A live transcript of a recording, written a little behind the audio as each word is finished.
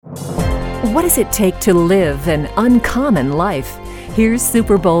What does it take to live an uncommon life? Here's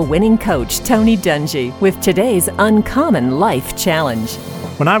Super Bowl winning coach Tony Dungy with today's Uncommon Life Challenge.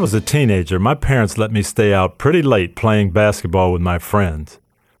 When I was a teenager, my parents let me stay out pretty late playing basketball with my friends.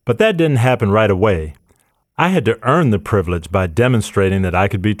 But that didn't happen right away. I had to earn the privilege by demonstrating that I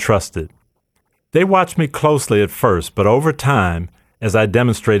could be trusted. They watched me closely at first, but over time, as I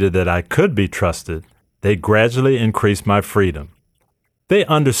demonstrated that I could be trusted, they gradually increased my freedom. They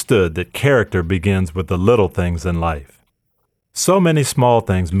understood that character begins with the little things in life. So many small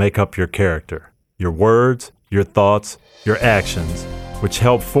things make up your character, your words, your thoughts, your actions, which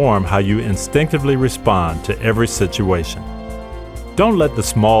help form how you instinctively respond to every situation. Don't let the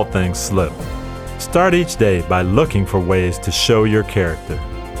small things slip. Start each day by looking for ways to show your character.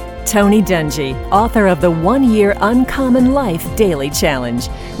 Tony Dungy, author of the 1-Year Uncommon Life Daily Challenge.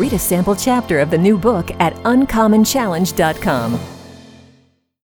 Read a sample chapter of the new book at uncommonchallenge.com.